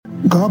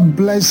God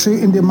bless you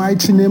in the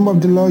mighty name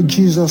of the Lord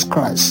Jesus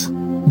Christ.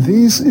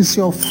 This is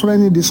your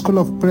friend in the School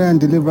of Prayer and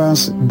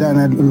Deliverance,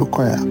 Daniel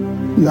Olukoya.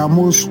 You are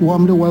most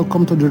warmly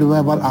welcome to the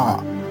Revival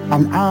Hour,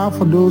 an hour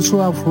for those who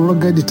have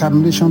rugged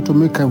determination to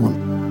make heaven,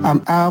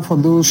 an hour for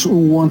those who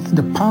want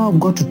the power of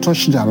God to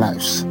touch their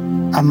lives,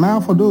 an hour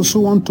for those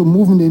who want to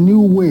move in a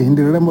new way in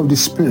the realm of the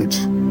Spirit.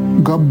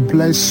 God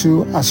bless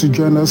you as you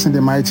join us in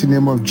the mighty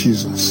name of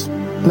Jesus.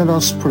 Let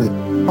us pray.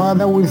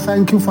 Father, we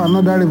thank you for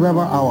another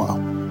Revival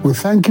Hour. We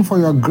thank you for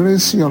your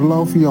grace, your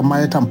love, your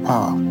might and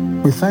power.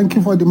 We thank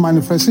you for the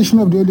manifestation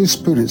of the Holy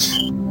Spirit.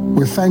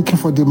 We thank you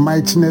for the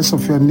mightiness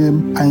of your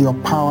name and your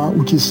power,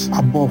 which is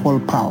above all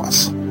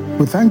powers.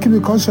 We thank you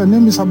because your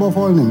name is above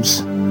all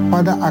names.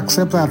 Father,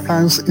 accept our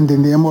thanks in the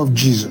name of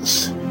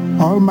Jesus.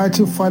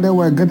 Almighty Father,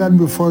 we are gathered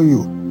before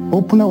you.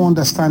 Open our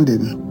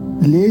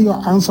understanding. Lay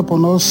your hands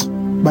upon us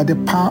by the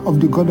power of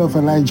the God of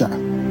Elijah,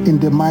 in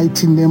the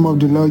mighty name of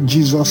the Lord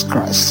Jesus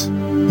Christ.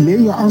 Lay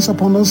your hands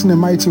upon us in a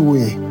mighty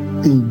way.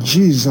 In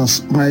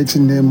Jesus' mighty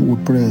name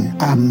we pray.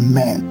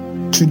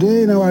 Amen.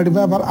 Today in our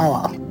Revival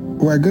Hour,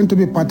 we are going to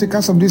be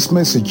partakers of this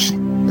message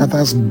that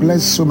has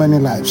blessed so many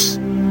lives.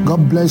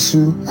 God bless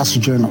you as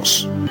you join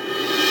us.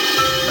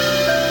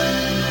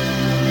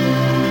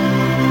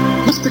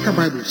 Let's take our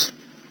Bibles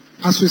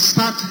as we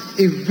start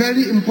a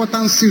very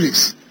important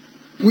series,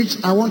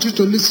 which I want you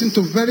to listen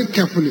to very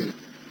carefully.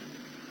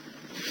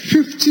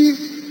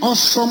 50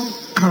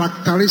 awesome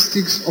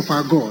characteristics of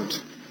our God.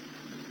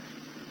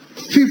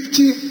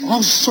 50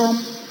 awesome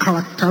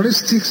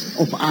characteristics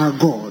of our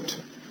God.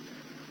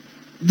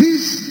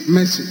 This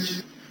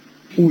message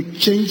will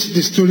change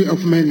the story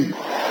of many.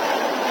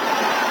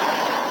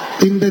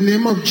 In the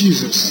name of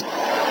Jesus.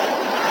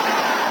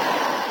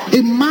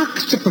 In Mark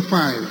chapter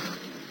 5.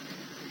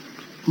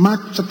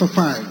 Mark chapter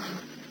 5.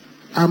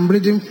 I'm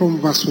reading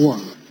from verse 1.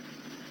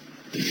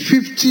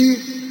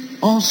 50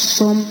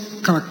 awesome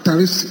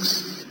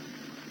characteristics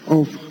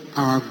of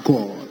our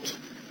God.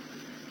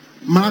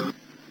 Mark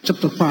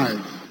chapter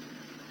 5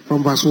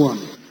 from verse 1.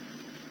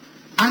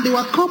 And they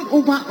were come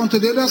over unto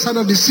the other side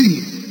of the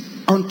sea,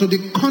 unto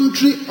the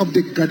country of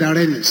the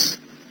Gadarenes.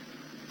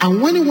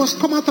 And when he was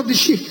come out of the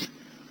ship,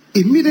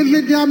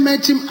 immediately there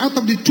met him out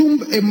of the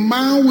tomb a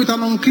man with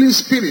an unclean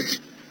spirit,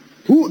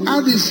 who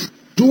had his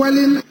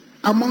dwelling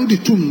among the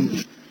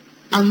tombs,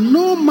 and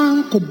no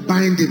man could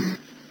bind him,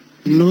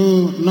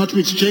 no, not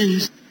with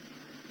chains,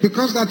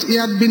 because that he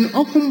had been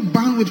often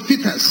bound with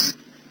fetters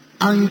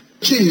and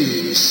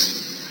chains,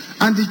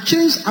 and the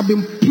chains had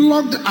been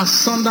plucked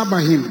asunder by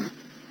him,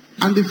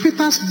 and the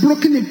fetters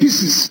broken in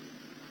pieces,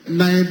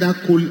 neither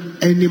could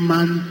any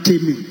man tame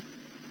him.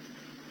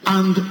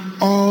 And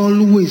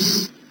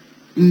always,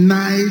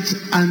 night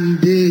and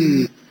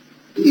day,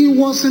 he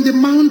was in the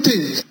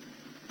mountains,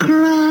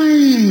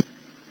 crying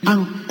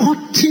and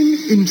cutting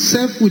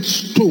himself with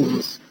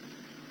stones.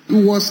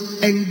 He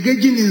was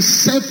engaging in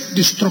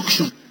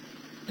self-destruction.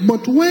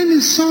 But when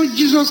he saw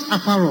Jesus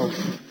afar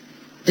off,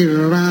 he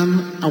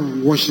ran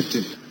and worshipped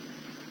him,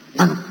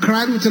 and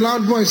cried with a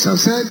loud voice and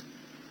said,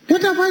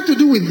 What have I to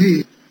do with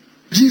thee,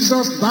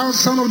 Jesus, thou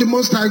Son of the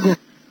Most High God?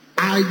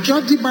 I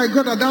judge thee by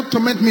God that thou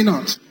torment me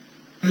not.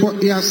 For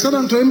he has said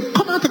unto him,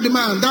 Come out of the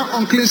man, thou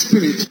unclean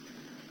spirit.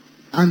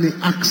 And he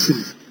asked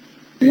him,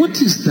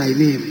 What is thy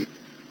name?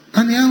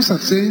 And he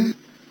answered, saying,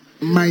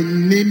 My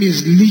name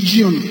is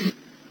Legion,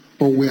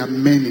 for we are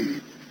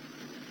many.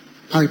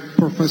 I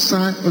prophesy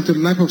unto the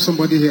life of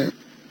somebody here.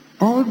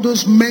 All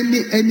those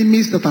many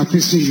enemies that are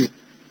facing you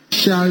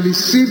shall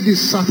receive the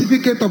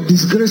certificate of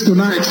disgrace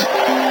tonight.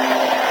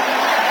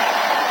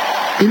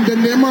 In the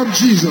name of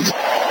Jesus.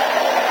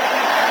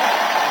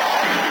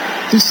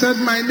 He said,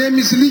 My name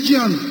is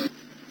Legion,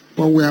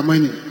 for we are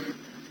many.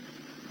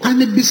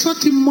 And it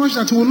besought him much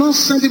that he will not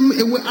send him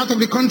away out of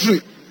the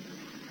country.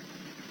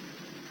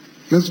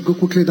 Let's go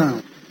quickly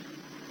down.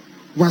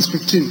 Verse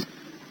 15.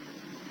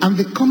 And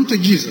they come to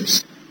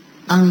Jesus,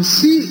 and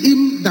see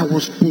him that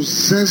was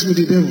possessed with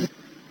the devil,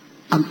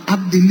 and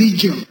had the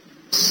legion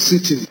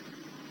sitting,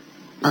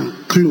 and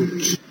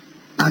clothed,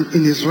 and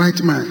in his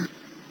right mind.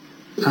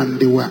 And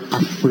they were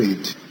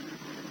afraid.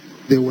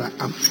 They were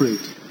afraid.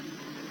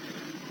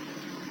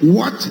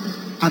 What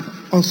an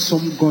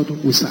awesome God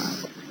we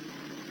serve.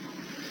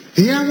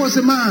 Here was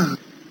a man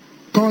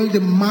called the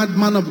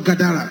madman of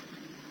Gadara,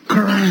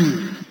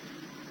 crying,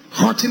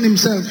 hurting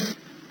himself,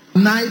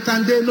 night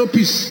and day, no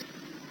peace.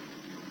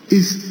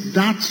 Is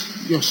that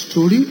your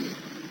story?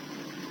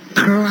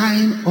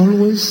 Crying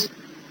always,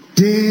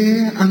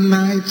 day and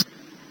night,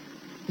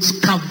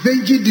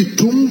 scavenging the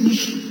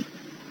tombs.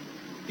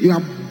 You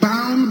are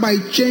bound by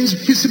chains,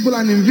 visible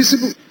and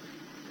invisible.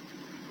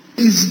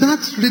 Is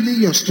that really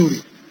your story?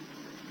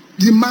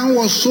 The man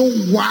was so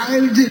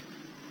wild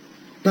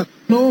that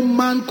no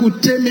man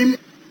could tame him.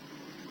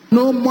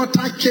 No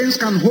mortal chains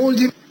can hold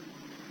him.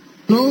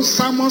 No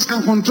sermons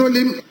can control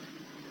him.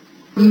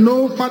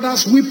 No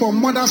father's whip or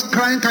mother's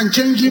crying can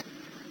change him.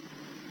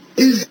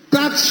 Is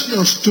that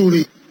your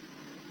story?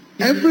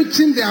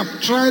 Everything they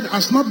have tried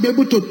has not been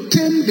able to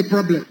tame the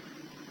problem.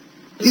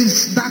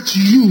 Is that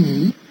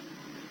you?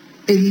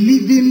 a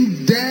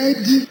living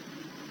dead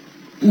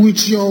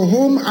with your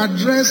home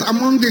address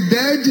among the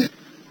dead?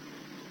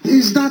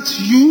 Is that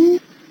you?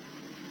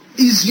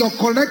 Is your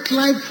correct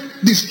life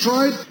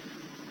destroyed?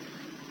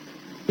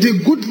 The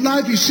good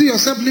life you see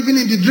yourself living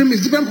in the dream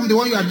is different from the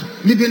one you are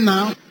living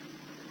now.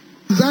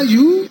 Is that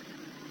you?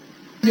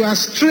 You are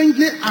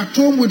strangely at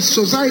home with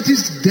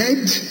society's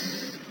dead,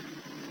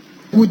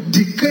 with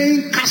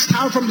decaying, cast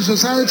out from the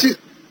society.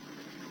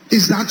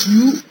 Is that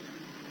you?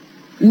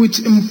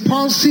 With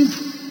impulsive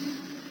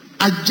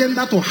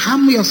agenda to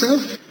harm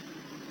yourself?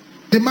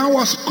 The man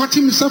was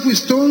cutting himself with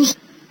stones.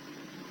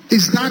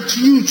 Is that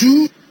you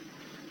too?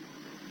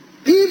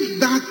 If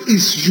that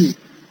is you,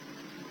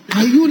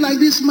 are you like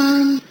this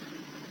man?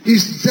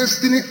 His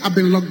destiny had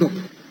been locked up.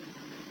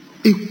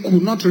 He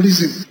could not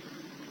reason.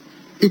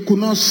 He could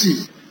not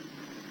see.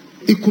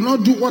 He could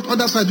not do what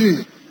others are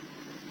doing.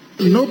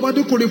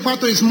 Nobody could refer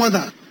to his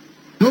mother.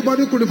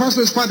 Nobody could refer to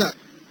his father.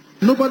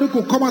 Nobody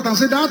could come out and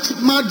say, that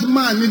mad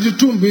man in the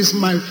tomb is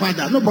my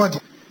father. Nobody.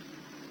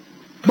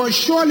 But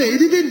surely he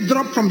didn't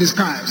drop from the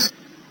skies.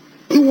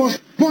 He was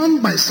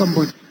born by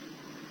somebody.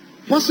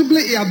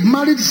 Possibly he had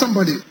married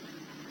somebody.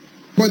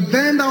 But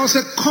then there was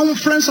a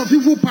conference of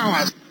evil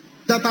powers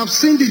that have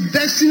seen the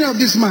destiny of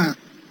this man.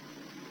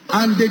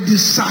 And they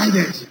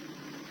decided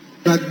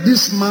that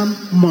this man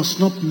must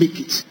not make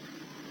it.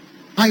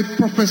 I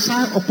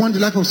prophesy upon the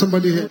life of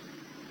somebody here.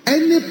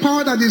 Any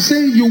power that is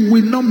saying you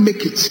will not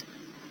make it,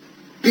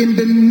 in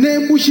the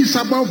name which is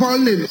above all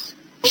names,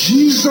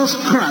 Jesus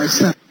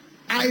Christ,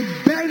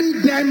 I bury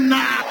them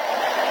now.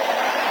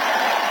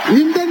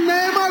 In the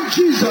name of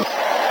Jesus.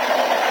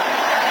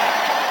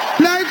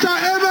 Let our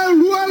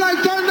heaven roar like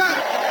thunder.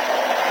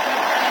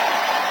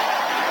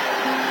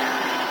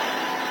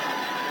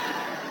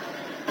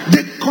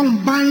 They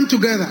combine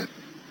together.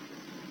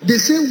 They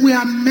say we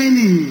are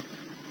many.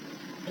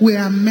 We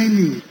are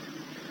many.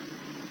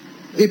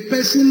 A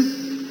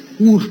person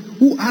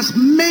who has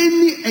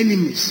many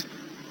enemies.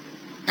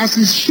 As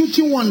he's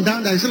shooting one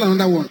down, there is still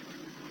another one.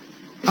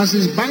 As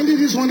he's binding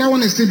this one, that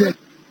one is still there.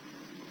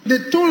 They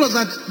told us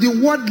that the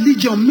word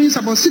legion means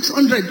about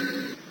 600.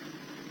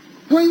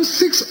 When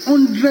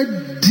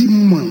 600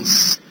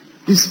 demons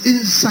is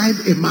inside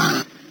a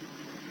man,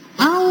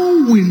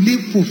 how will he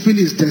fulfill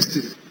his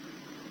destiny?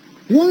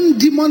 One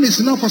demon is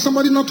enough for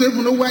somebody not to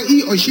even know where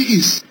he or she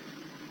is.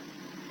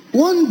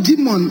 One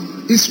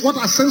demon is what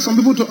has sent some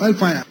people to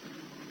hellfire.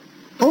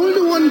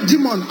 Only one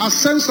demon has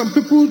sent some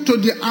people to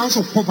the house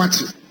of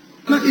poverty.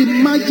 Now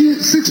imagine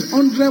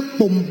 600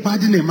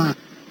 bombarding a man.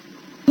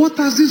 What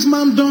has this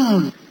man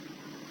done?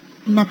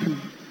 Nothing.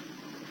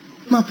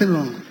 Nothing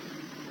wrong.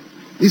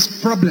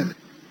 His problem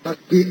that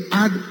he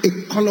had a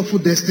colorful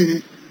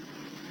destiny,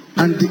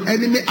 and the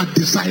enemy had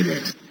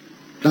decided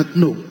that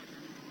no,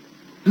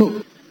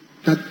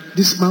 that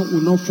this man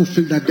will not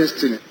fulfill that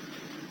destiny.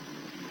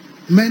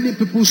 Many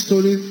people's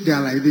stories, they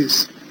are like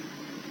this.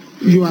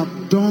 You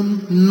have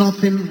done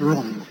nothing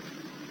wrong.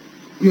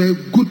 You are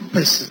a good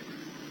person.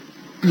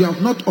 You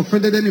have not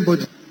offended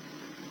anybody.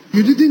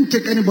 You didn't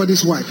take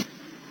anybody's wife.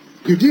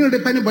 You didn't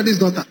rape anybody's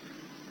daughter.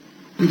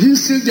 You didn't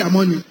steal their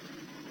money.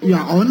 You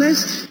are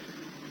honest.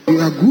 You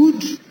are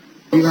good.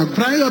 You are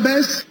trying your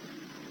best.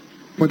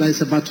 But there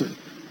is a battle.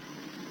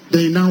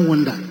 They now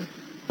wonder,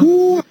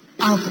 who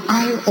have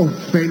I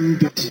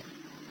offended?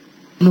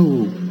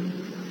 No.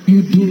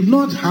 You do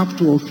not have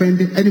to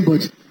offend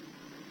anybody.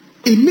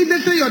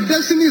 Immediately your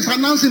destiny is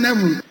announced in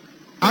heaven.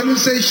 And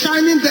it's a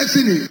shining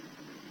destiny.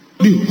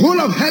 The whole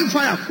of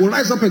hellfire will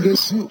rise up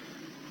against you.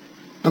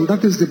 And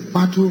that is the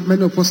battle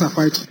many of us are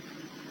fighting.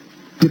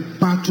 The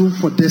battle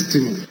for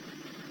destiny.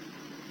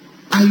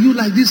 Are you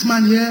like this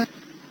man here?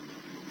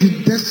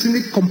 The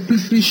destiny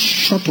completely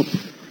shut up.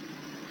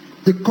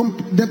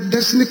 The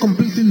destiny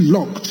completely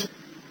locked.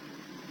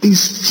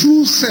 His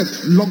true self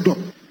locked up.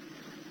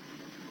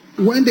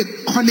 When they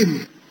call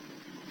him,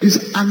 it's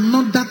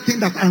another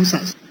thing that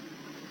answers.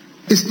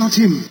 It's not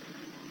him.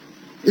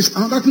 It's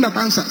another thing that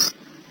answers.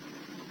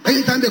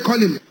 Anytime they call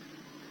him,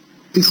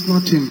 it's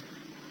not him.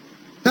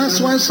 That's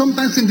why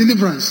sometimes in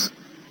deliverance,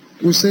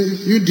 we say,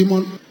 you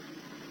demon,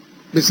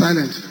 be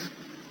silent.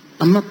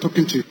 I'm not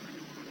talking to you.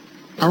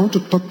 I want to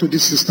talk to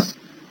this sister.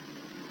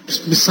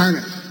 Be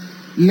silent.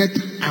 Let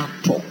her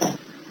talk.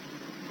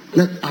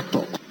 Let her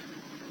talk.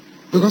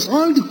 Because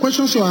all the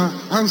questions you are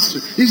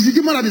answering, is the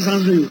demon that is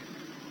answering you.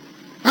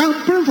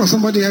 I'm praying for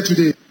somebody here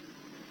today.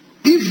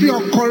 If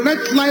your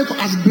correct life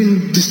has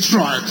been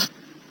destroyed,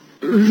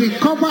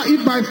 recover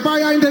it by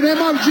fire in the name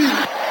of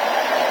Jesus.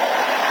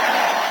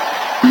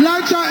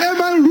 Let your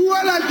heaven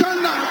roar like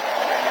thunder.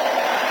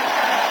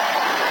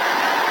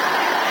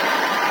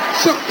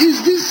 So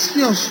is this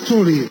your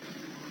story?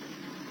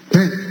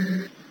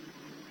 Then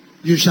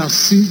you shall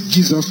see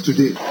Jesus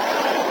today.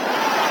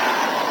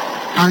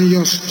 And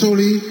your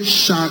story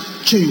shall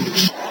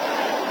change.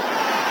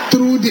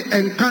 Through the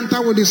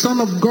encounter with the Son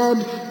of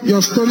God,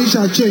 your story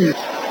shall change.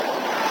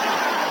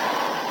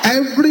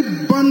 Every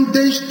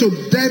bondage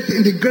to death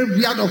in the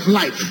graveyard of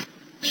life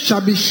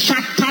shall be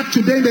shattered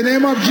today in the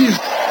name of Jesus.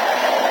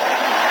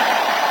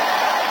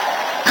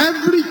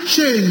 Every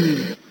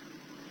chain,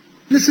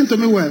 listen to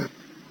me well,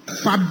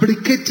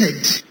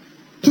 fabricated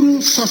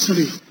through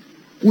sorcery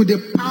with the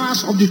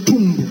powers of the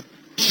tomb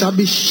shall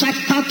be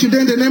shattered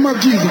today in the name of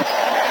Jesus.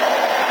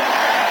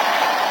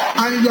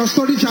 And your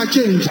story shall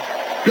change.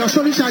 Your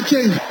story shall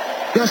change.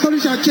 Your story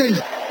shall change.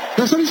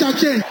 Your story shall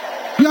change.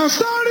 Your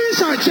story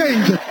shall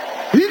change.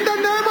 In the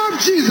name of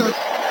Jesus.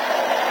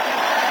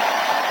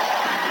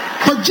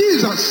 For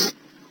Jesus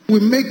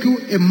will make you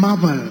a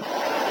marvel,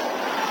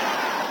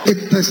 a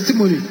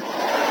testimony,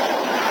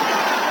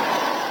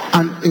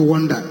 and a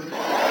wonder.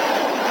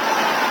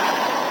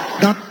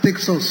 That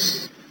takes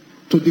us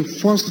to the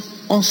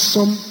first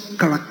awesome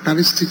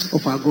characteristics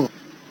of our God.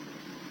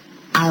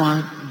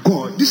 Our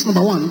God. This is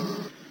number one.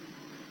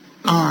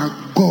 Our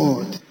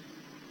God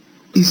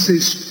is a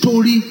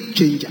story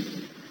changer.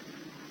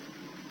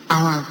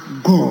 Our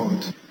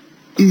God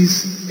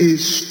is a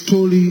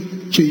story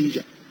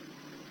changer.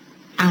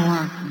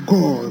 Our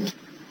God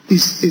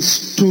is a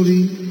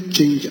story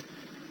changer.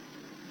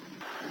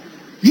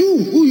 You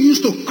who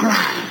used to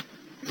cry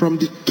from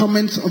the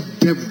torments of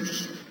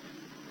devils,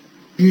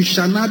 you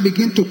shall now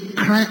begin to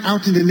cry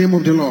out in the name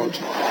of the Lord.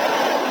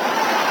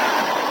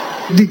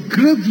 The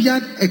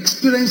graveyard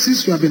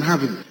experiences you have been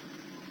having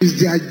is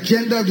the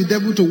agenda of the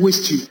devil to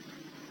waste you.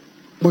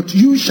 But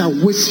you shall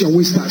waste your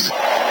wasters.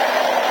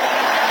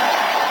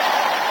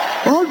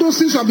 All those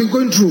things you have been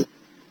going through,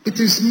 it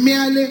is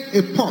merely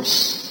a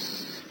pause.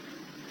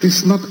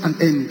 It's not an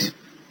end.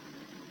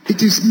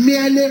 It is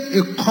merely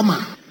a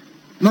comma,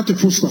 not a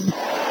full stop.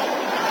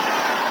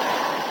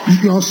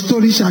 Your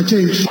story shall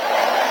change.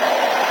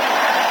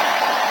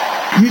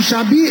 You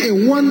shall be a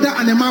wonder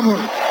and a marvel.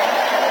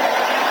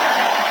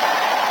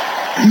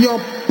 Your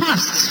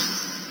past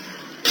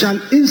shall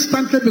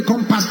instantly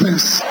become past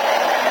tense.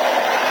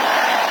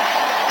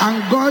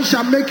 And God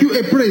shall make you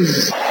a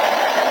praise.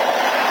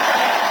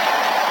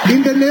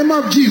 In the name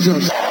of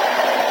Jesus.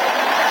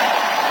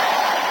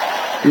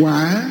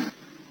 Why?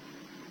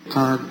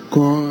 Our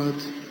God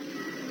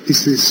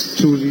is a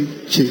story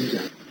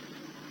changer.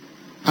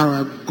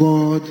 Our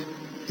God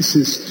is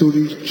a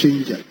story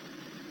changer.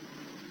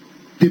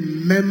 The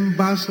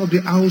members of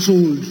the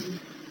household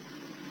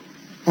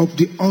of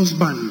the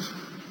husband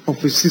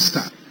of a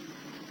sister,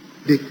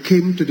 they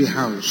came to the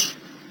house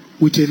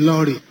with a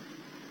lorry.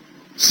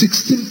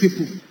 16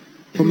 people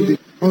from the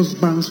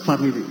husband's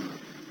family.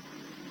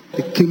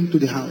 They came to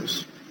the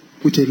house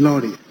with a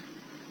lorry.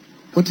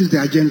 What is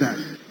the agenda?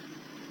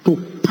 To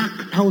pack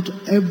out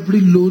every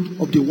load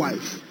of the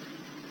wife.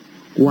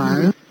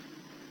 Why?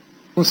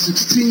 For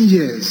 16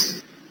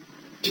 years,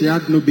 she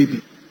had no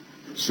baby.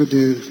 So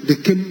they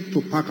came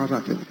to pack out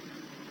her thing.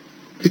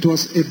 It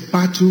was a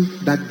battle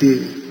that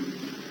day.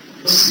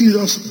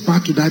 Serious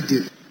battle that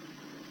day.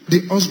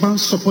 The husband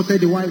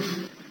supported the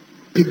wife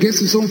against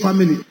his own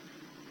family.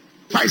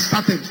 Fight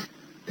started.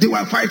 They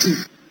were fighting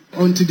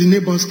until the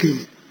neighbors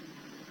came.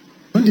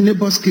 When the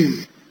neighbors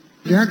came,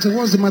 they asked her,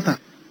 what's the matter?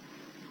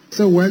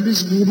 So, well,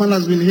 this woman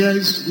has been here,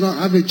 she's not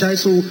have a child,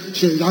 so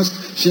she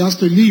has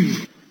to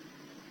leave.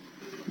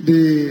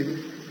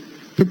 The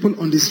people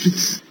on the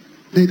streets,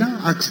 they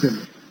now ask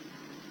them,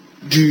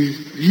 do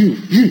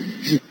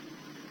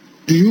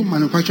you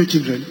manufacture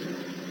children?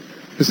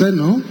 They said,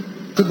 no,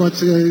 but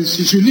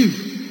she should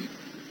leave.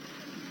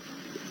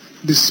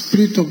 The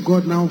Spirit of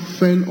God now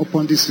fell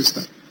upon this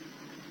sister.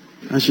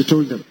 And she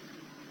told them,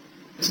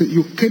 so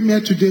you came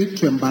here today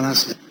to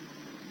embarrass me.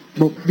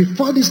 But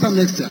before this time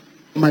next year,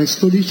 my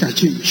story shall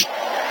change.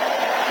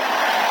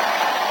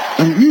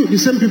 And you, the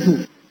same people,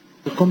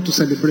 will come to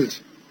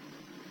celebrate.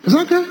 It's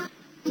okay.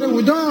 So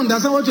we don't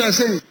understand what you are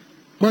saying.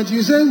 But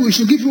you say we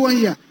should give you 1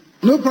 year.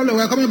 No problem,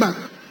 we are coming back.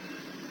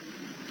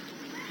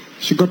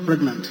 She got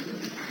pregnant.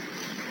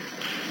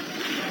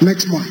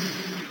 Next month.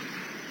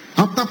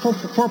 After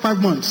 4 or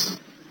 5 months,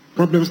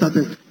 problem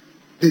started.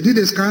 They did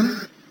a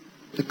scan,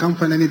 they can't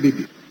find any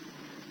baby.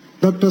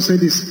 Doctor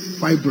said it's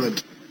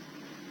fibroid.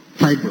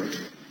 Fibroid.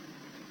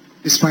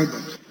 It's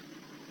fibroid.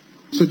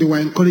 So they were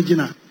encouraging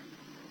her.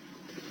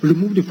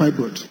 Remove the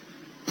fibroid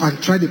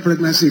and try the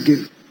pregnancy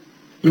again.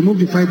 Remove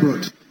the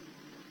fibroid.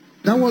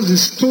 That was the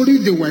story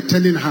they were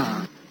telling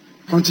her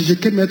until she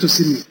came here to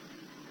see me.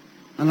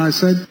 And I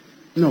said,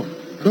 no,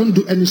 don't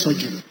do any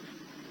surgery.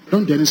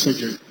 Don't do any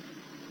surgery.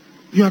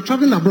 You are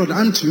traveling abroad,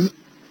 aren't you?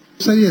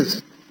 I said,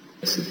 yes.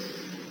 I said,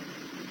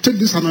 take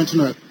this anointing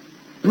oil.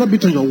 Rub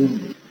it on your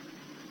womb.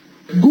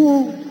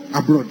 Go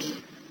abroad.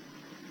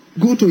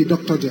 Go to a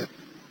doctor there.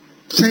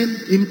 Send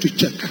him to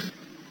check.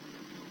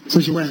 So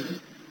she went.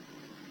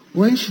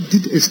 When she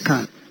did a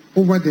scan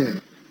over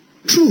there,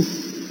 true,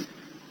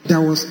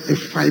 there was a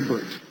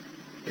fibroid.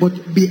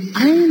 But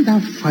behind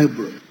that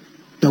fibroid,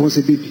 there was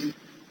a baby,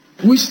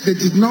 which they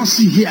did not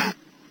see here.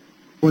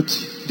 But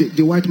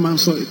the white man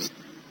saw it.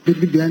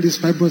 Baby behind this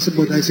fibroid said,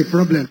 but there is a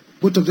problem.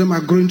 Both of them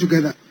are growing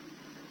together.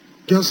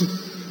 Just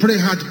pray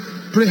hard,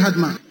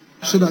 man,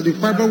 so that the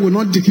fibroid will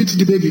not defeat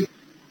the baby.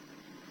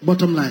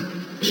 Bottom line,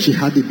 she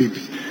had a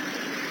baby.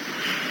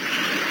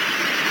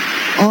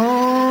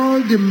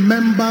 All the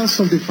members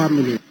of the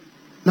family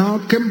now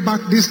came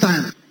back this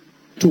time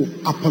to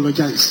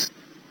apologize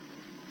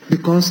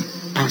because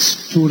our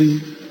story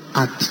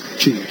had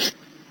changed.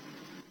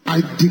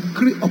 I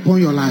decree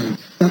upon your life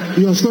that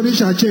your story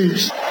shall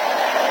change.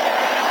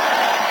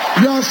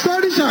 Your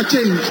story shall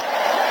change.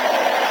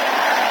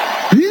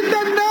 In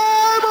the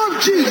name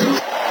of Jesus.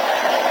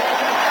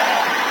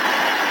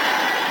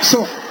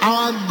 So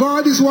our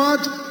God is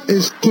what?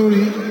 A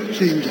story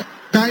changer.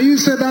 Can you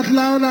say that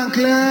loud and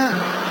clear?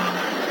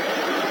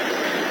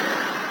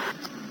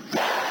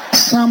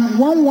 Psalm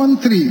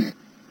 113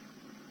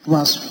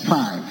 verse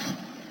 5.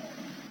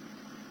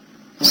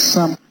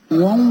 Psalm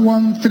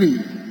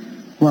 113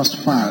 verse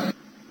 5.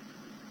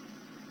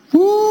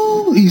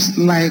 Who is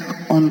like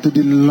unto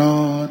the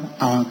Lord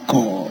our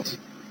God,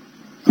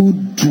 who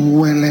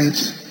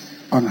dwelleth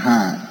on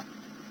high,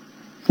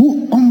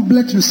 who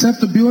humbleth himself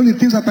to behold the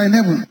things that are in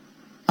heaven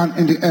and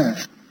in the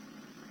earth.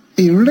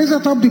 He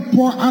raiseth up the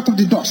poor out of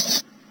the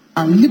dust,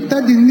 and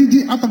lifted the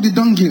needy out of the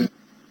dunghill,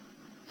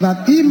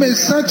 that he may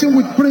set him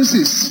with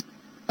princes,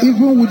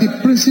 even with the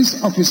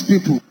princes of his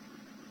people.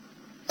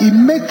 He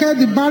maketh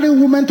the barren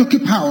woman to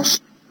keep house,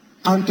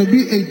 and to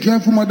be a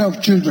joyful mother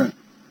of children.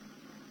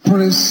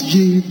 Praise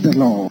ye the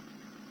Lord.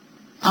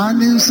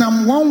 And in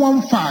Psalm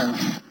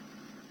 115,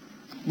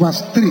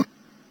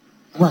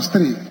 verse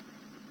 3,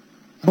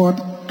 but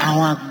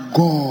our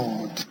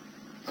God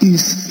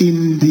is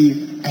in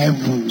the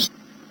heavens.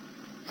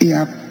 He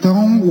hath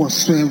done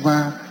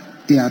whatsoever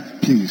he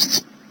hath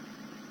pleased.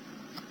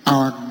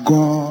 Our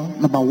God,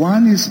 number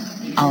one is,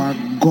 our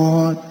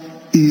God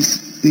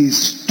is a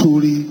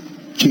story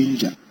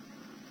changer.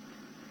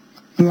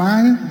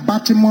 Blind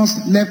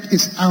Bartimaeus left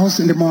his house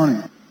in the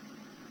morning,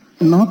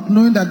 not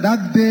knowing that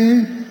that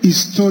day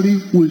his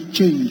story will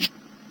change.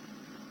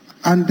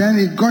 And then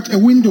he got a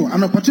window,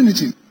 an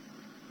opportunity.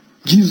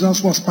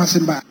 Jesus was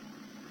passing by.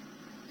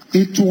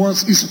 It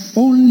was his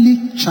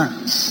only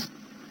chance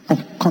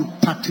of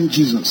contacting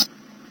Jesus.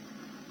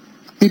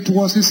 It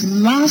was his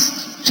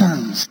last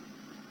chance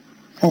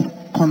of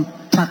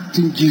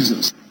contacting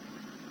Jesus.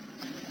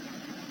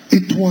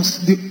 It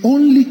was the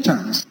only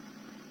chance,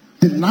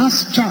 the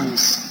last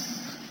chance,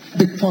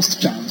 the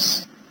first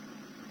chance.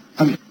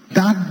 And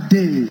that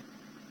day,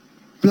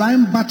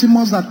 blind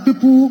Bartimaeus, that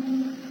people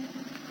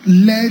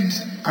led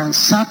and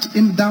sat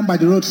him down by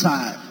the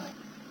roadside,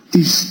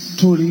 his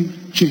story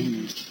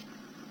changed.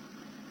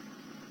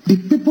 The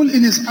people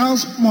in his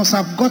house must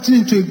have gotten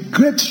into a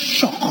great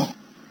shock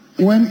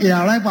when he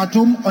arrived at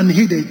home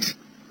unheeded.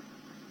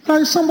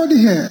 There is somebody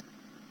here.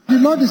 The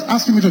Lord is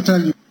asking me to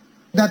tell you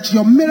that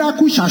your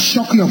miracle shall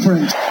shock your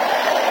friends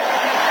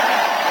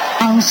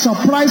and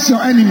surprise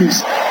your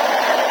enemies.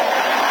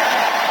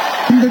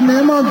 In the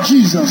name of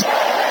Jesus.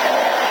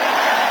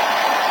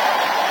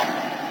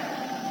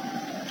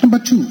 Number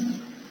two,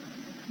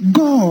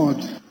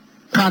 God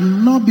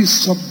cannot be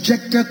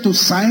subjected to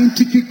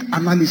scientific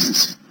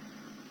analysis.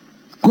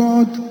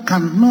 God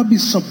cannot be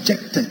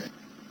subjected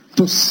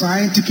to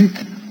scientific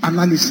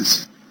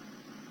analysis.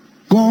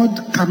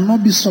 God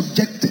cannot be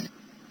subjected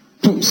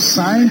to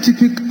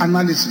scientific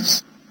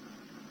analysis.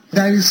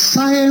 There is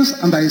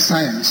science and there is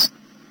science.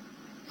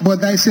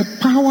 But there is a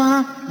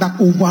power that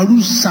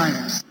overrules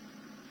science.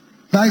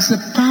 There is a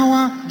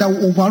power that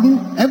will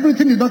overrule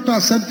everything the doctor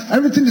has said,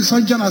 everything the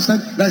surgeon has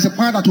said. There is a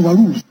power that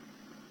overrules.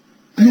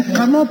 You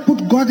cannot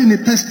put God in a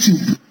test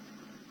tube.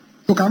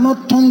 You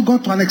cannot turn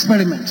God to an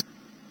experiment.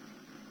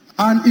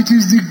 And it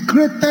is the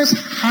greatest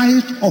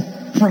height of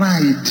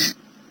pride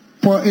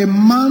for a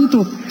man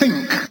to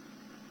think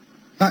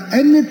that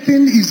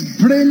anything his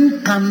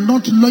brain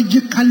cannot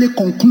logically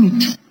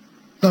conclude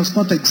does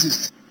not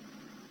exist.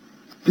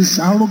 This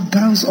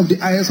arrogance of the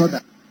highest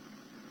order.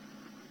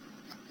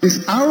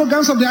 This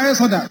arrogance of the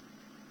highest order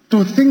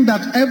to think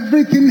that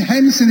everything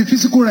ends in the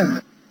physical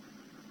realm,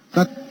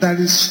 that there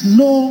is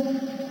no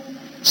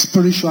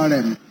spiritual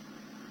realm.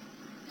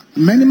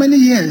 Many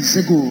years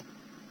ago,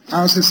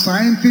 I was a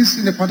scientist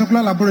in a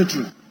particular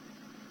laboratory.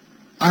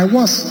 I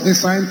was a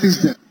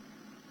scientist there.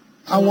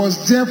 I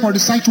was there for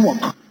research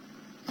work.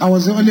 I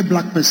was the only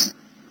black person.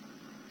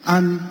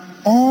 And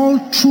all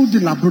through the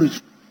laboratory,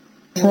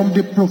 from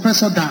the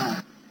professor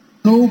down,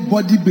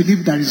 nobody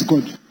believed there is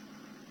God.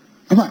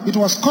 In fact, it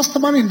was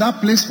customary in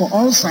that place for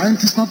all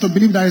scientists not to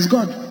believe there is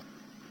God.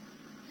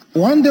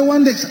 One day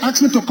they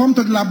asked me to come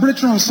to the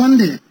laboratory on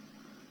Sunday.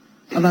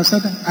 And I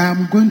said, I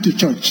am going to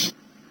church.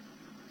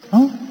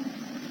 Oh?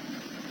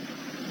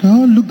 They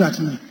all looked at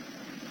me.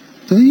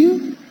 So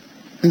you?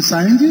 A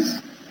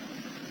scientist?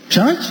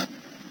 Church?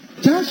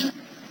 Church?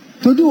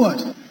 To do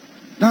what?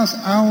 That's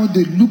how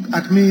they look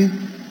at me,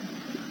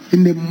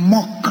 in a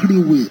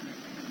mockery way.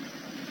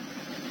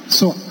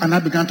 So, and I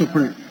began to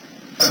pray.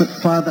 I said,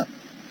 Father,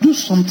 do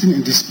something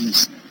in this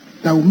place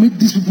that will make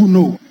these people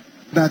know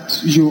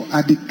that you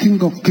are the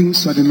King of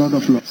Kings, you are the Lord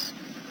of Lords.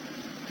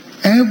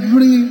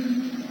 Every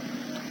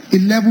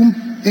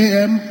 11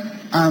 a.m.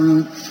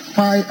 and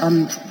 5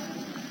 and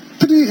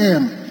 3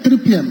 a.m., 3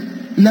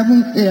 p.m.,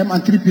 11 a.m.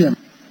 and 3 p.m.,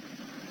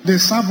 they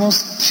serve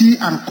us tea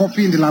and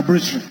coffee in the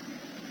laboratory.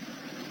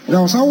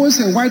 There was always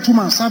a white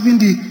woman serving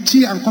the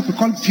tea and coffee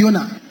called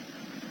Fiona.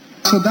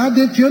 So that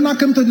day, Fiona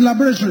came to the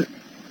laboratory.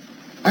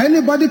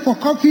 Anybody for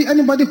coffee,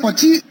 anybody for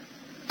tea,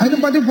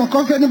 anybody for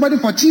coffee, anybody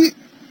for tea.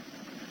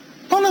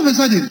 All of a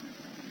sudden,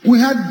 we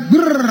had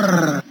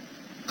brrrr.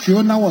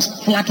 Fiona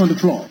was flat on the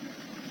floor.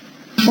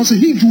 She was a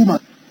huge woman,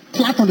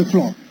 flat on the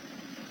floor.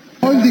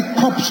 All the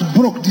cups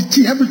broke, the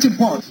tea, everything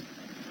poured.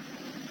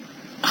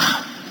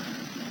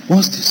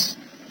 What's this?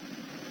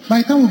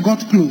 By the time we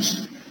got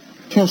close,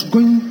 she was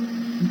going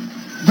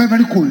very,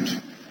 very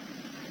cold.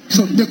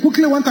 So they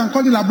quickly went and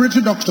called the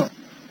laboratory doctor.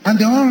 And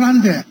they all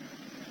ran there.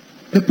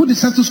 They put the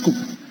stethoscope.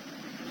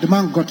 The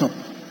man got up.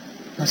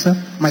 I said,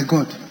 my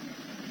God,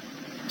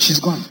 she's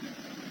gone.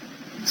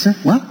 I said,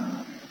 what?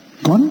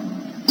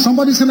 Gone?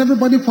 Somebody sent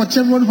everybody for tea,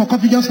 everybody for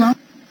coffee just now?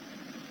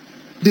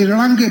 They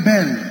rang a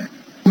bell.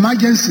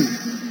 Emergency.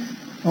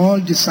 All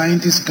the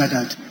scientists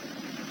gathered.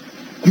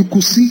 You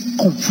could see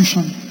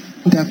confusion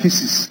in their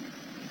faces.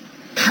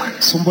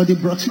 Somebody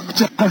brought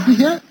coffee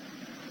here,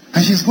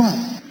 and she's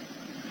gone.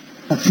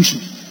 Confusion.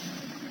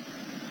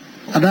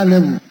 At that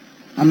level,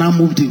 I now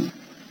moved in.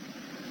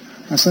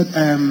 I said,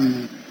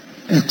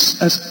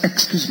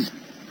 excuse me,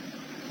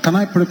 can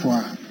I pray for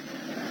her?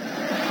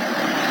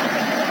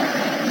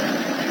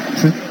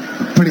 Said,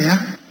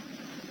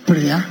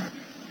 prayer?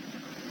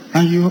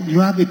 And you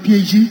have a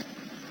PhD,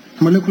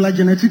 molecular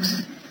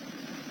genetics?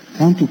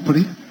 Want to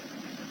pray?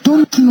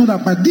 Don't you know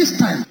that by this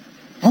time,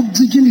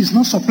 oxygen is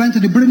not supplying to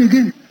the brain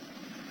again?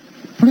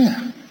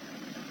 Prayer.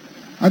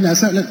 And I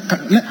said,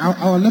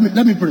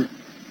 let me pray.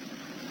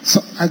 So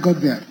I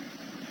got there.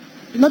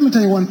 Let me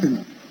tell you one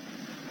thing.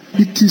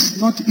 It is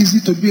not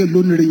easy to be a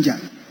lone ranger.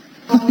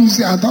 Not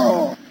easy at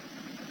all.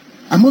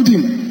 I moved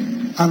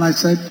in and I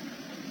said,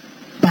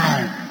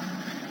 by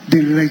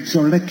the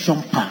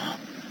resurrection power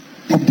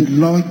of the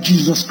Lord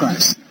Jesus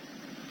Christ,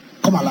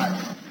 come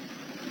alive.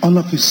 All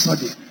of a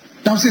sudden,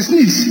 that was a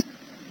sneeze.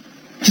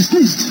 She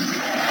sneezed.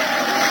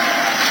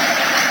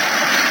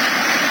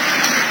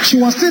 She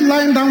was still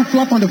lying down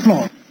flat on the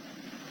floor.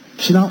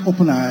 She now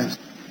opened her eyes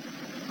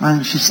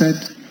and she said,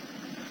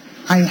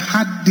 I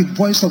heard the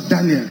voice of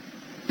Daniel,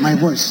 my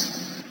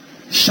voice,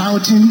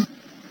 shouting,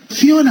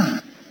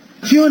 Fiona,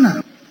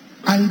 Fiona.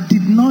 I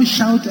did not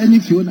shout any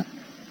Fiona.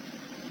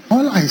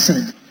 All I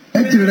said,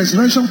 let the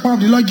resurrection power of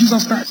the Lord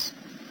Jesus Christ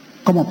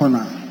come upon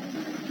her.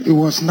 It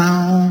was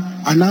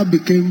now, I now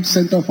became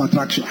center of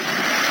attraction.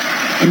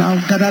 And I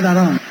gathered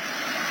around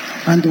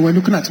and they were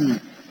looking at me.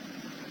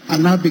 I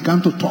now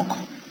began to talk.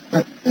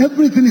 But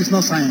everything is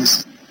not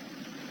science.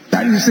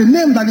 There is a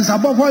name that is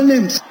above all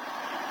names.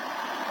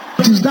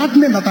 It is that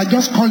name that I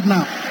just called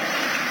now.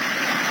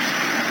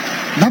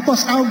 That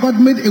was how God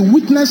made a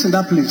witness in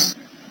that place.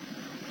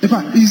 In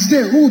fact, is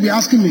there who will be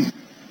asking me,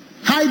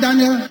 hi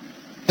Daniel,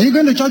 are you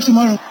going to church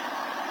tomorrow?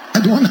 I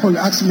don't want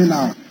to ask me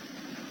now.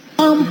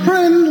 I'm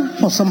praying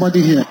for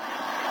somebody here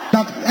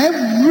that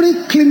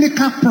every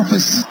clinical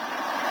prophecy,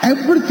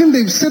 everything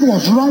they've said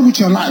was wrong with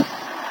your life,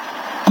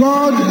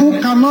 God, who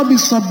cannot be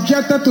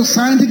subjected to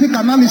scientific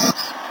analysis,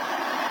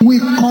 we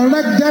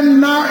correct them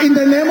now in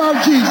the name of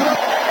Jesus.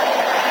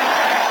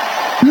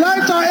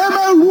 Let our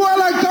amen roar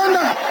like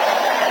thunder.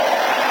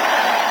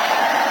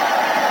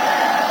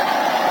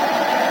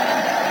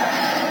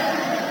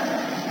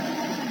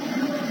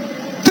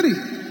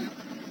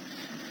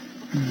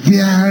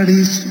 There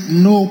is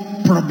no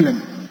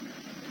problem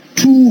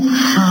too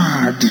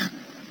hard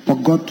for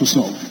God to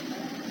solve.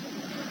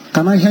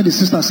 Can I hear the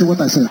sister say what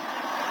I said?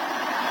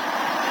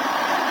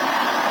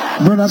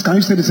 Brothers, can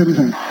you say the same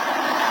thing?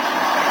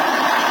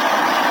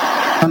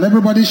 And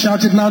everybody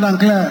shout it loud and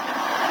clear.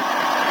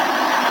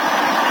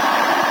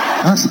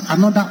 That's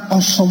another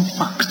awesome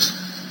fact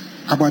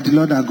about the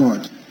Lord our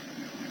God.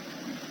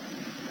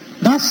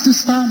 That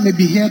sister may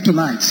be here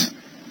tonight.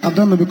 I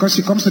don't know, because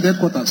she comes to the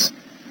headquarters.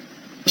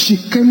 She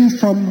came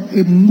from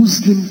a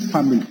Muslim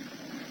family.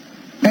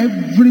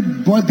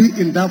 Everybody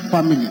in that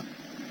family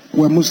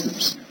were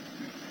Muslims.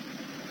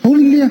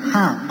 Only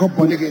her got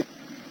born again.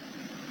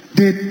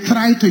 They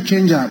tried to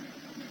change her.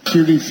 She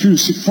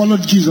refused. She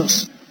followed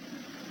Jesus.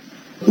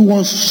 It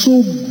was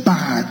so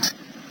bad.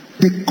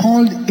 They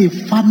called a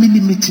family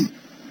meeting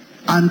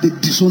and they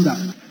disowned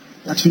her.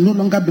 That she no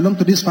longer belonged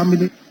to this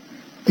family.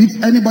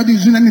 If anybody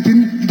is doing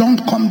anything,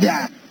 don't come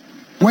there.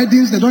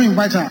 Weddings, they don't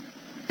invite her.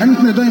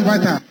 Anything, they don't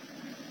invite her.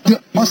 They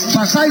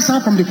ostracized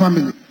her from the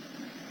family.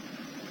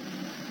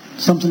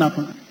 Something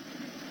happened.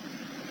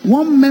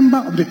 One member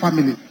of the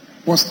family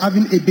was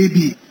having a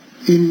baby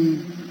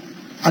in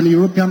an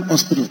European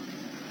hospital.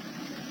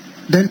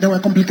 Then there were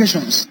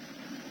complications.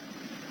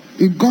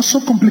 It got so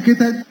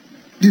complicated,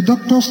 the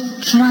doctors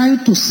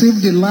tried to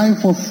save the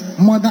life of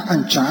mother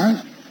and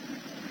child.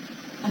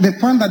 They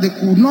found that they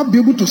could not be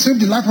able to save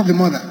the life of the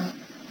mother.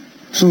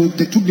 So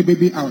they took the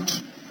baby out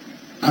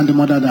and the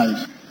mother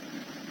died.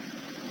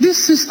 This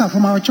sister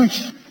from our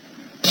church,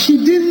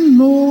 she didn't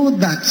know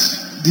that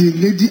the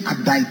lady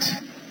had died.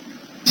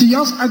 She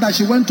just heard that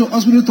she went to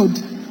hospital to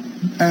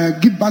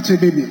give birth to a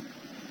baby.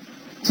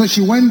 So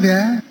she went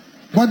there,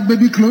 bought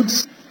baby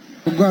clothes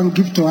to go and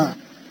give to her.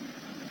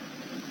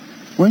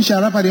 When she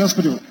arrived at the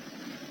hospital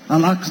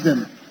and asked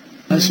them,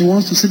 And she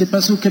wants to see the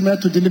person who came here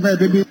to deliver a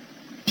baby.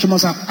 She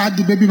must have had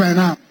the baby by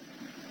now.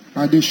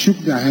 And they shook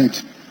their head.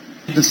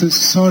 They said,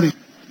 sorry,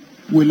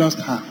 we lost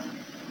her.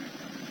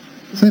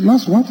 I said,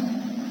 lost what?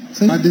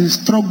 But they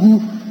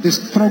struggle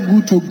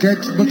to get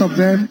both of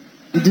them.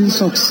 It didn't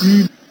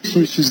succeed,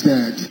 so she's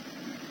dead.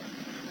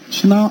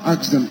 She now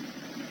asks them,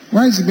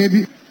 where is the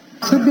baby?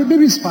 I said, the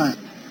baby is fine.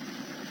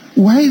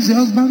 Where is the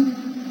husband?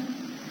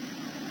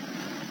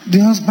 The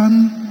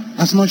husband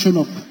has not shown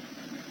up.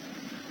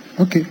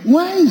 Okay,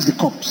 where is the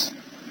corpse?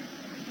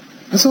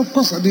 I said, of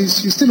course,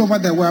 she's still over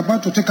there. We're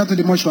about to take her to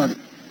the mortuary.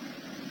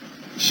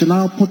 She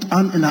now put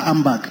hand in her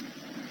handbag.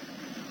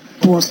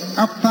 It was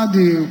after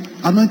the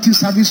anointing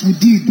service we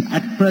did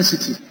at Prayer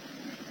City.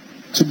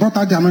 She brought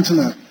out the anointing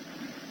oil.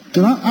 She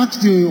now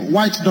asked the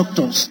white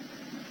doctors,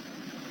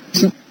 she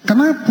said,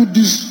 can I put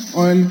this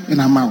oil in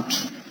her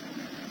mouth?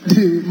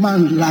 The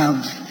man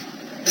laughed.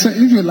 He said,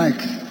 if you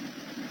like,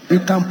 you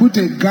can put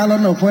a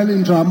gallon of oil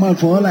into her mouth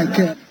for all I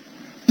care.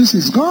 This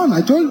is gone,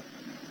 I told you.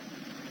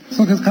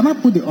 So can I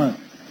put the oil?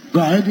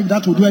 Go ahead, if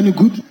that will do any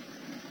good.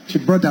 She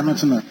brought the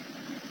anointing oil.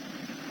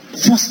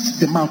 Forced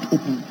the mouth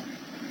open.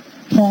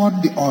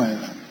 Poured the oil.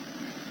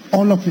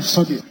 All of a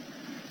sudden,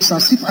 it's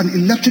as if an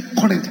electric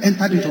current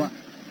entered into her.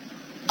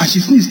 And she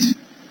sneezed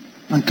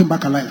and came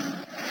back alive.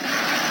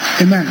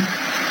 Amen.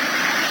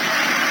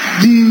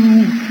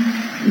 The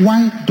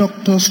white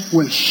doctors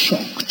were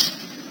shocked.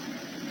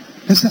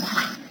 They said,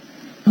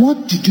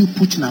 what did you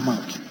put in her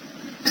mouth?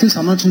 He says,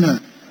 anointing oil.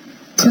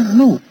 He said,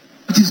 no,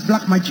 it is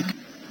black magic.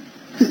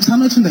 It's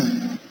anointing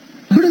oil.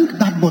 Bring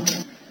that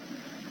bottle.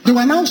 They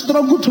were now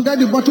struggling to get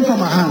the bottle from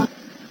her hand.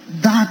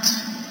 That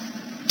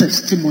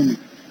testimony.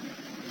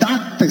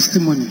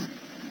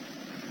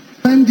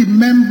 When the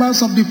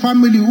members of the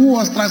family who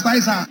was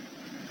chastised her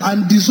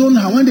and disowned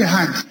her, when they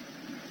had,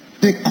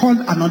 they called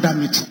another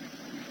meeting.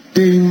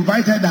 They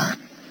invited her.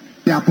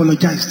 They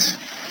apologized.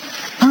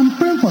 I'm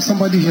praying for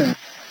somebody here.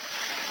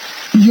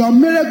 Your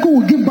miracle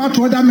will give birth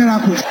to other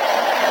miracles.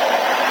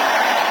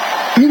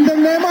 In the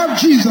name of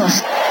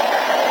Jesus.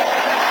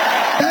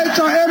 Let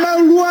your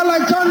amen roar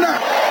like thunder.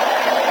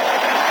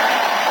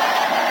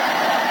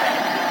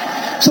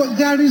 So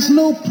there is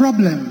no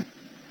problem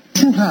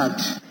too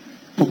hard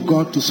for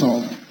God to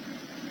solve.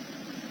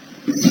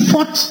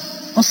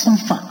 Fourth awesome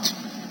fact.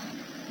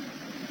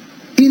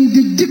 In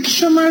the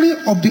dictionary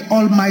of the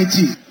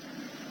Almighty,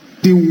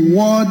 the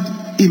word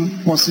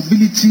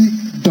impossibility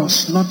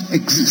does not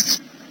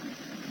exist.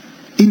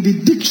 In the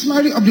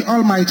dictionary of the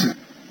Almighty,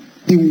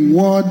 the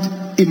word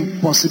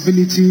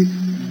impossibility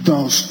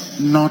does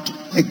not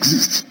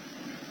exist.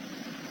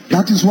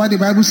 That is why the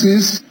Bible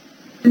says,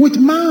 with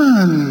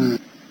man,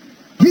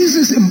 this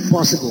is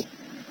impossible.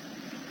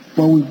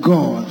 But with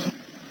God,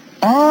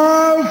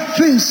 all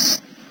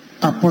things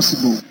are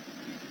possible.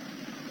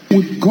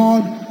 With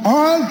God,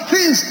 all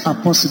things are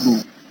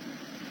possible.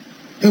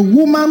 A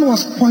woman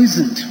was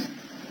poisoned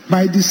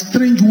by the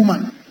strange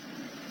woman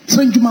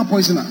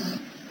poisoner,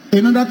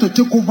 in order to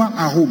take over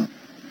her home.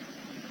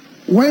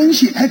 When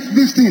she ate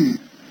this thing,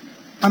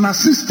 and her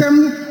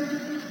system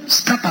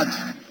scattered,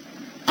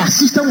 her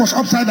system was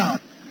upside down,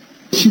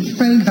 she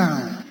fell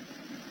down.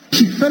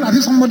 She fell as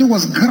if somebody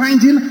was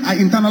grinding her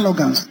internal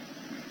organs.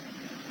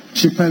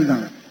 She fell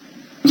down.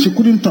 She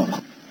couldn't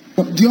talk.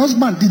 But the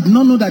husband did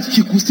not know that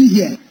she could still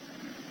hear.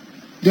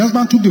 The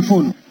husband took the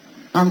phone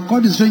and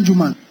called the strange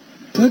woman.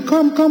 He said,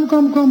 come.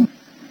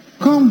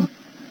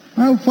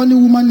 How funny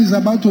woman is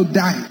about to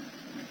die.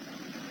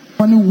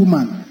 Funny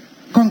woman.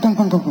 Come.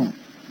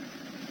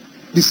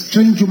 The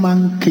strange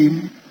woman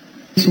came.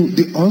 So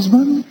the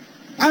husband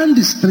and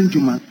the strange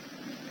woman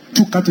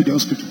took her to the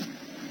hospital.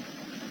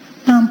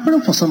 Now I'm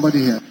praying for somebody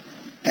here.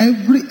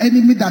 Every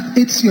enemy that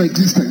hates your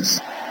existence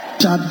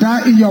shall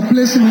die in your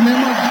place in the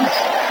name of Jesus.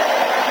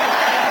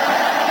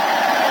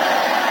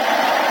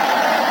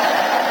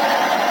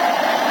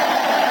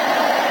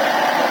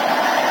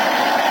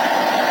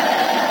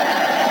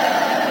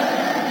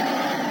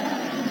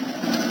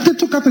 They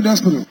took her to the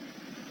hospital.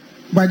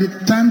 By the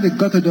time they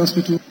got to the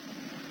hospital,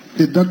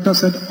 the doctor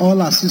said all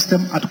her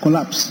system had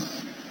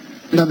collapsed,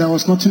 that there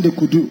was nothing they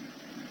could do.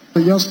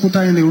 They just put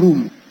her in a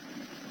room.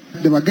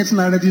 They were getting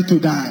her ready to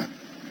die.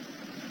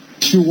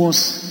 She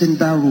was in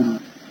that room.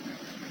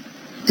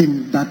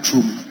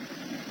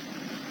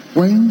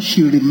 When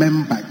she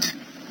remembered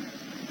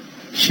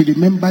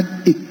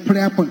a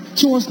prayer point.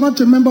 She was not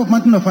a member of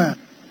Mountain of Fire,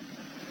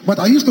 but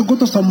I used to go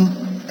to some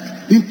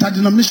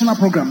interdenominational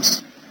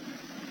programs.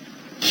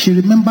 She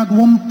remembered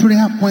one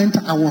prayer point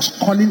I was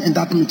calling in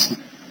that meeting.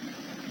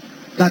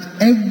 That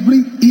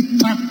every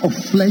eater of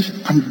flesh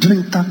and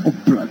drinker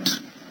of blood,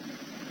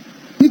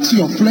 eat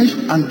your flesh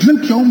and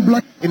drink your own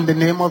blood in the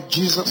name of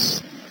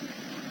Jesus.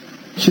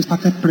 She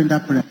started praying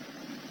that prayer.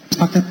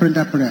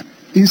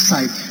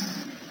 Inside.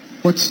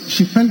 But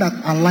she felt that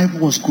her life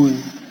was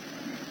going.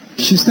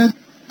 She said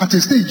at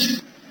a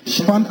stage,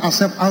 she found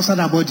herself outside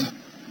her body.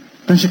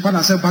 Then she found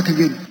herself back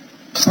again.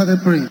 She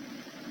started praying.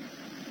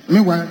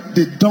 Meanwhile,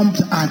 they dumped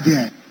her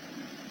there.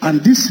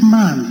 And this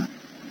man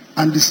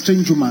and the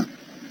strange woman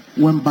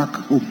went back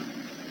home.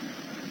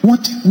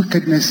 What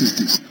wickedness is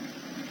this?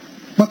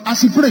 But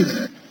as he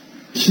prayed,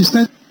 she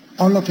said,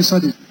 all of a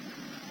sudden,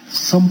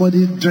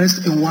 somebody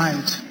dressed in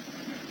white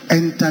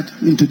entered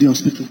into the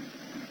hospital,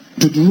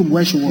 to the room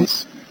where she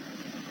was.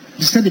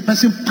 He said the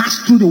person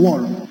passed through the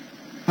wall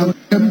and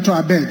came to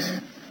her bed.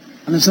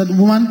 And he said,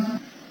 woman,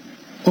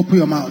 open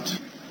your mouth.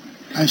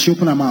 And she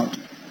opened her mouth.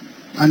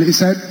 And he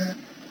said,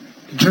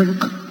 drink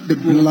the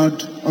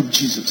blood of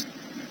Jesus.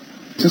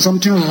 So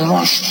something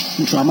rushed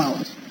into her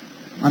mouth.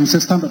 And he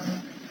said, stand up.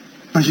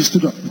 And she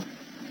stood up.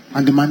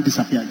 And the man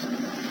disappeared.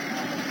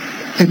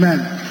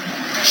 Amen.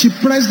 She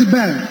pressed the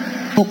bell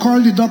to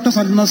call the doctors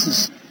and the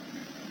nurses.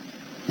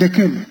 They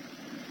came.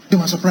 They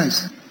were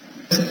surprised.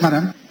 I said,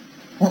 madam,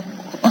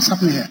 what's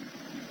happening here?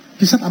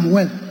 He said, I'm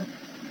well.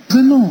 I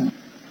said, no,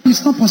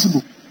 it's not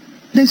possible.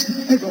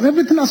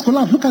 Everything has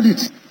collapsed. Look at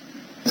it.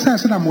 I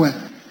said, I'm well.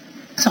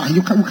 Sir,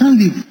 we can't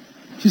leave.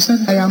 She said,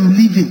 I am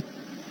leaving.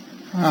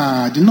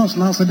 The nurse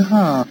now said,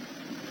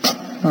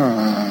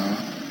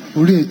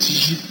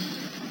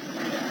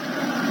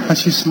 and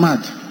she's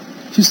mad.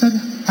 She said,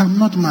 I'm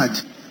not mad.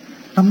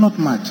 I'm not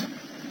mad.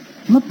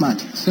 I'm not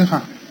mad. Say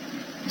her.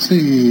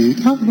 Say,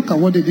 look at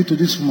what they did to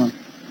this woman.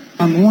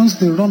 And once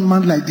they run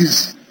mad like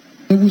this,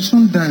 they will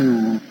soon die.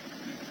 Oh.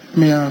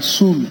 May her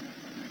soul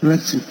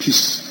rest in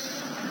peace.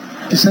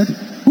 He said,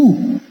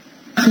 who?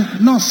 I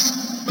said,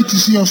 nurse, it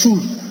is your soul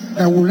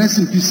that will rest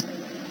in peace.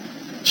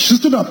 She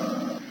stood up.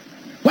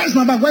 Where's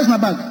my bag? Where's my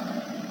bag?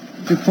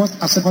 She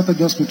first escorted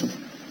the hospital.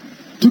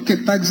 Took a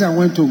taxi and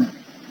went home.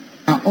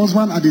 Her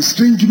husband and the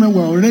strange woman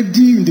were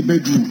already in the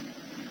bedroom.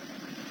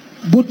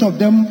 Both of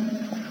them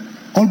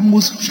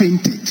almost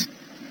fainted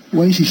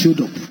when she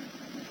showed up.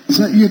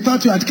 So you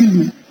thought you had killed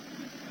me?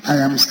 I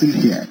am still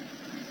here.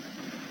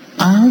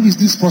 How is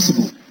this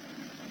possible?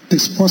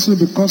 It's possible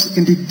because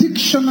in the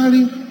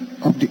dictionary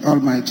of the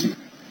Almighty,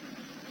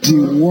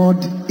 the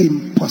word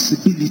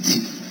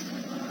impossibility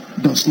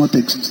does not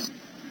exist.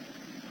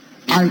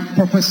 I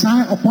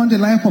prophesy upon the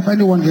life of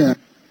anyone here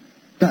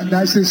that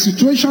there is a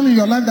situation in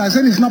your life that I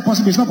said it's not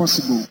possible. It's not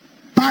possible.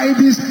 By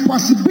this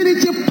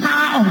possibility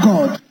power of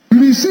God,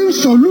 receive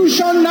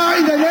solution now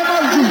in the name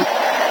of Jesus.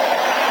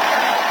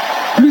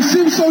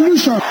 Receive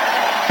solution.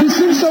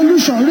 Receive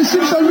solution.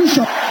 Receive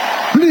solution.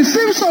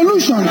 Receive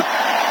solution.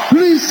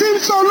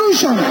 Receive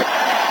solution.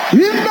 In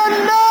the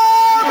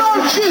name of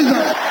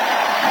Jesus.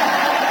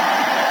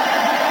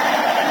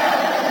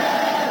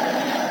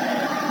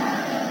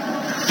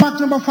 Fact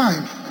number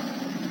 5.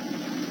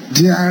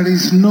 There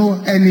is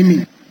no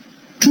enemy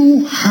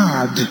too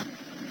hard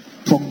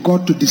for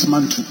God to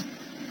dismantle.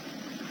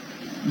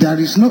 There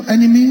is no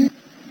enemy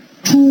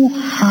too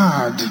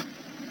hard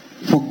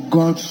for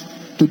God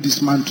to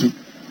dismantle.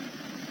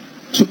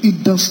 So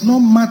it does not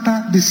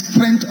matter the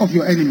strength of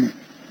your enemy.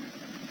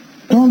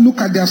 Don't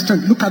look at their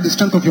strength. Look at the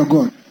strength of your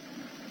God.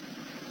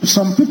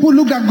 Some people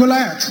look at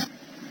Goliath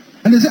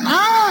and they say,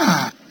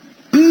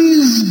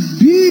 he's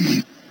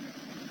big.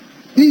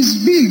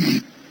 He's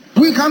big.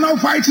 We cannot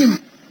fight him.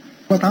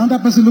 But another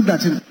person looked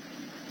at him.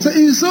 So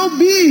he's so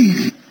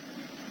big.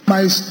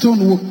 My stone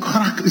will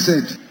crack his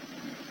head.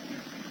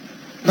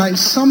 There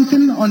is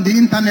something on the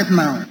internet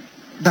now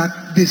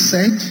that they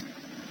said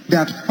they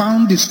had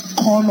found the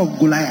skull of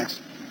Goliath.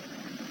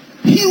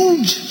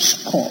 Huge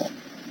skull.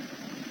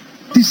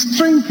 The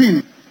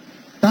strengthening.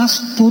 That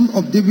stone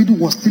of David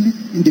was still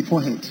in the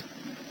forehead.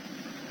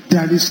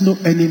 There is no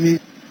enemy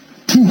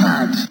too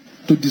hard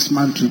to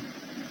dismantle.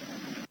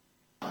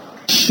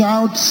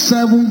 Shout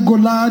 7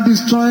 Goliath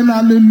destroying,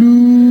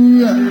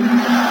 hallelujah.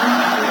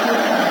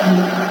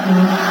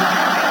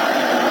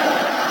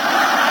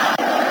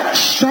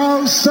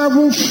 Shout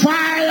 7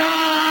 fire.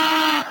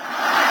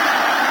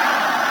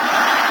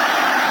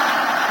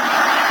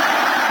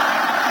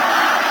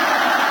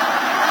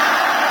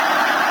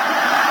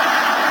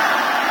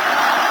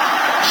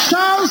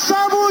 Shout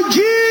 7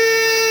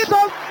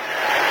 Jesus.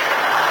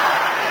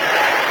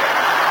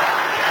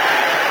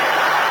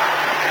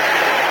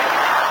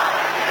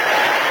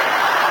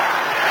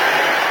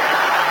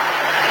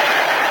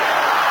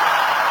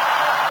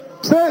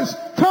 Say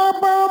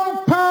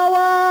stubborn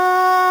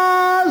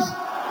powers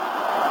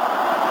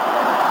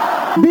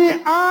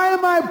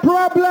behind my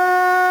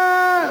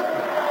problem.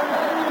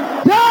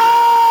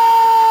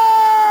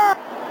 Die!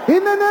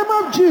 In the name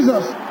of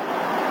Jesus.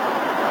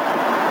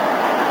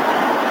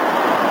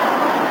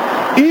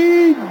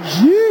 In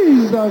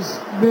Jesus'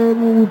 name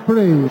we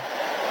pray.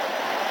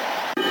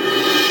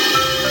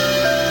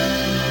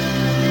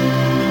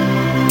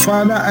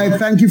 Father, I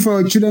thank you for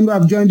your children who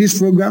have joined this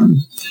program.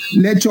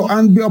 Let your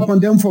hand be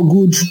upon them for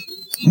good.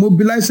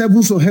 Mobilize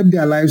heavens to help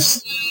their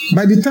lives.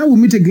 By the time we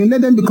meet again,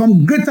 let them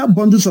become greater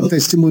bundles of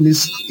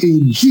testimonies.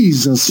 In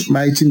Jesus'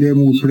 mighty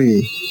name we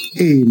pray.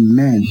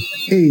 Amen.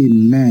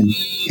 Amen.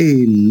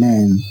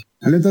 Amen.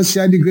 And let us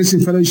share the grace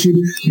and fellowship,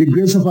 the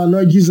grace of our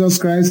Lord Jesus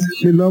Christ,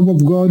 the love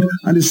of God,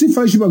 and the sweet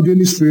fellowship of the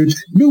Holy Spirit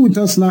be with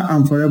us now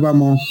and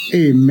forevermore.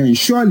 Amen.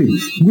 Surely,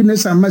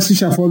 goodness and mercy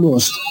shall follow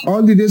us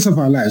all the days of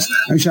our lives,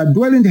 and we shall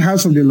dwell in the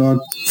house of the Lord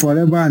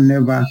forever and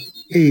ever.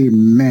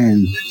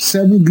 Amen.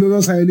 7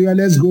 glorious hallelujah.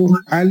 Let's go.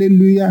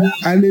 Hallelujah,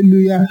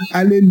 hallelujah,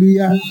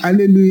 hallelujah,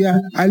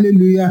 hallelujah,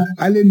 hallelujah,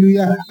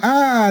 hallelujah,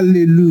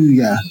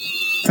 hallelujah.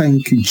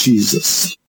 Thank you, Jesus.